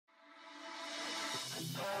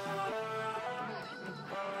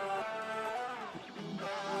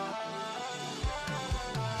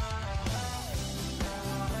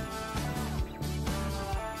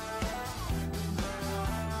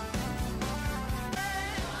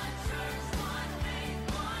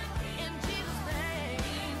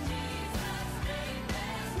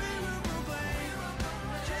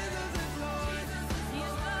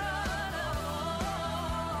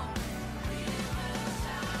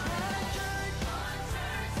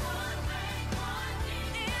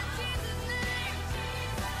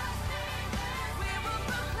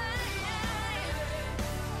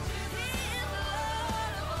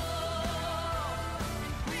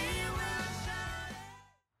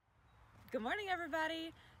Good morning,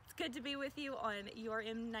 everybody. It's good to be with you on your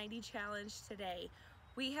M90 challenge today.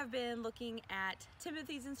 We have been looking at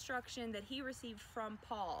Timothy's instruction that he received from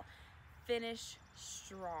Paul. Finish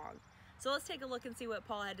strong. So let's take a look and see what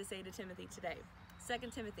Paul had to say to Timothy today. 2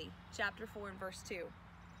 Timothy chapter 4 and verse 2.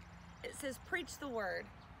 It says, preach the word.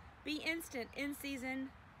 Be instant in season,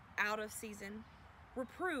 out of season.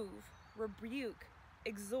 Reprove, rebuke,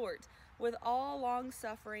 exhort with all long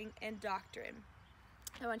suffering and doctrine.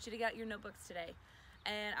 I want you to get out your notebooks today,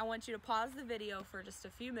 and I want you to pause the video for just a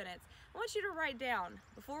few minutes. I want you to write down,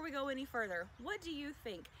 before we go any further, what do you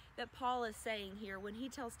think that Paul is saying here when he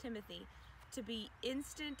tells Timothy to be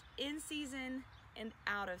instant in season and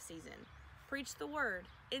out of season? Preach the word,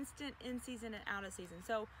 instant in season and out of season.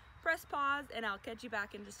 So press pause, and I'll catch you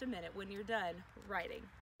back in just a minute when you're done writing.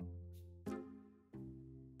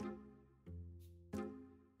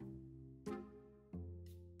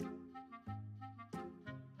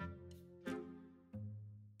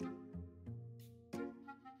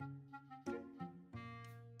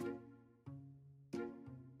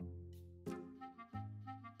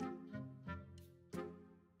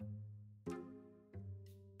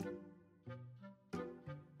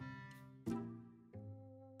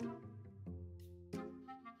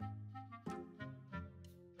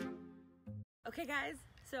 Okay guys,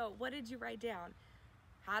 so what did you write down?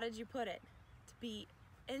 How did you put it? To be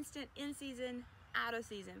instant in season, out of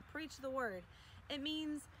season. Preach the word. It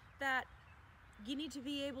means that you need to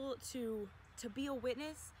be able to be a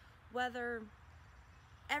witness, whether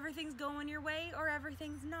everything's going your way or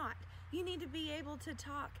everything's not. You need to be able to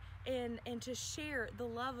talk and to share the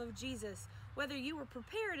love of Jesus, whether you were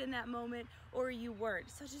prepared in that moment or you weren't.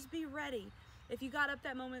 So just be ready. If you got up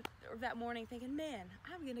that moment or that morning thinking, man,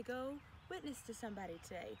 I'm gonna go witness to somebody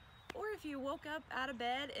today, or if you woke up out of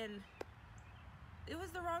bed and it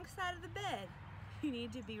was the wrong side of the bed, you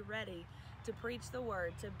need to be ready to preach the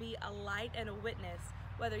word, to be a light and a witness,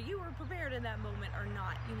 whether you were prepared in that moment or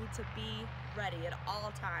not. You need to be ready at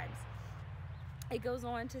all times. It goes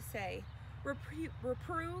on to say,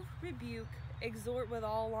 reprove, rebuke, exhort with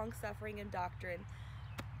all long suffering and doctrine.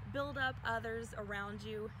 Build up others around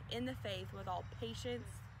you in the faith with all patience,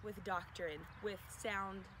 with doctrine, with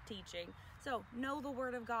sound teaching. So know the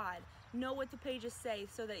word of God, know what the pages say,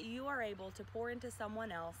 so that you are able to pour into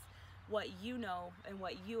someone else what you know and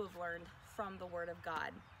what you have learned from the word of God.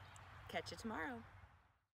 Catch you tomorrow.